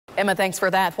Emma, thanks for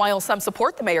that. While some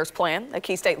support the mayor's plan, a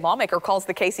key state lawmaker calls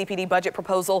the KCPD budget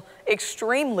proposal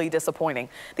extremely disappointing.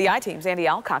 The I-Team's Andy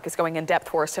Alcock is going in depth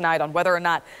for us tonight on whether or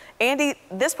not, Andy,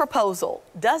 this proposal,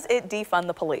 does it defund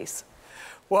the police?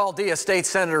 Well, Dia State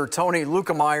Senator Tony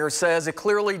Lukemeyer says it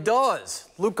clearly does.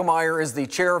 Lukemeyer is the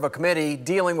chair of a committee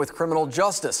dealing with criminal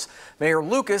justice. Mayor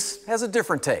Lucas has a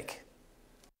different take.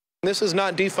 This is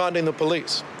not defunding the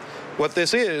police. What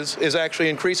this is actually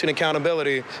increasing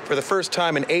accountability for the first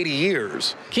time in 80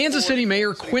 years. Kansas City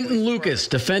Mayor Quinton Lucas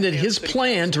defended his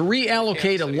plan to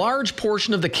reallocate a large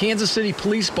portion of the Kansas City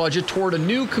police budget toward a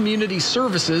new community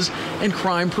services and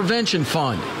crime prevention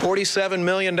fund. $47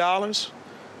 million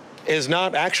is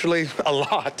not actually a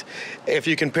lot if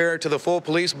you compare it to the full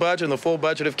police budget and the full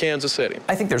budget of Kansas City.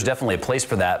 I think there's definitely a place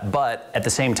for that, but at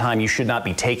the same time, you should not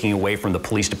be taking away from the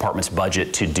police department's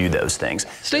budget to do those things.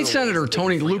 State Senator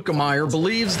Tony Lukemeyer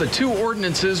believes the two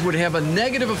ordinances would have a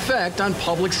negative effect on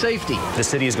public safety. The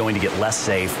city is going to get less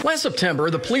safe. Last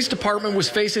September, the police department was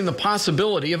facing the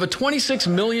possibility of a $26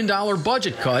 million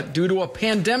budget cut due to a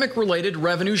pandemic-related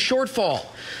revenue shortfall.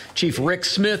 Chief Rick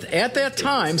Smith at that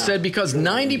time said because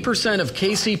 90% of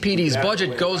KCPD's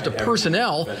budget goes to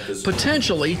personnel,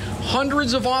 potentially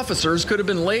hundreds of officers could have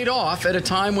been laid off at a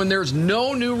time when there's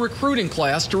no new recruiting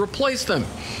class to replace them.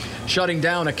 Shutting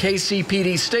down a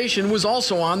KCPD station was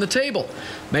also on the table.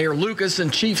 Mayor Lucas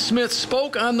and Chief Smith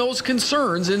spoke on those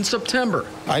concerns in September.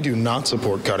 I do not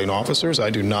support cutting officers. I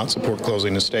do not support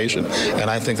closing the station. And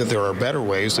I think that there are better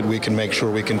ways that we can make sure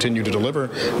we continue to deliver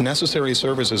necessary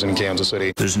services in Kansas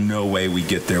City. There's no way we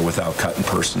get there without cutting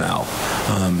personnel.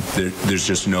 There's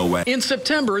just no way. In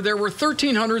September, there were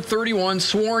 1,331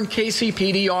 sworn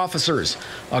KCPD officers.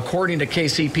 According to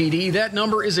KCPD, that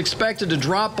number is expected to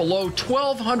drop below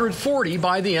 1,240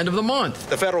 by the end of the month.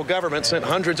 The federal government sent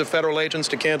hundreds of federal agents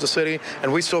to Kansas City,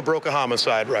 and we still broke a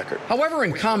homicide record. However,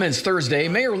 in comments Thursday,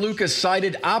 Mayor Lucas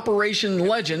cited Operation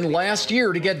Legend last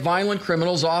year to get violent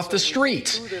criminals off the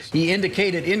streets. He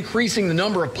indicated increasing the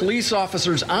number of police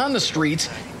officers on the streets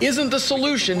isn't the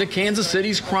solution to Kansas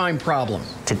City's crime problem.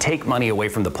 To take money away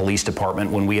from the police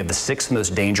department when we have the 6th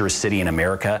most dangerous city in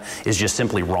America is just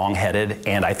simply wrong-headed,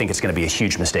 and I think it's going to be a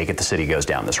huge mistake if the city goes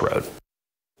down this road.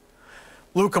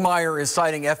 Lukemeyer is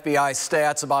citing FBI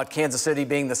stats about Kansas City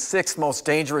being the 6th most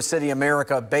dangerous city in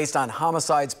America based on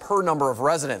homicides per number of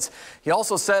residents. He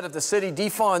also said if the city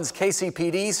defunds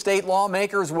KCPD, state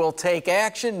lawmakers will take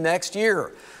action next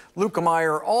year.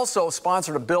 Lukemeyer also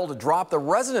sponsored a bill to drop the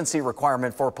residency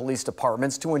requirement for police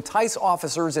departments to entice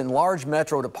officers in large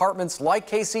metro departments like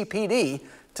KCPD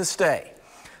to stay.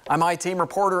 I'm I-Team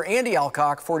reporter Andy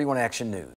Alcock, 41 Action News.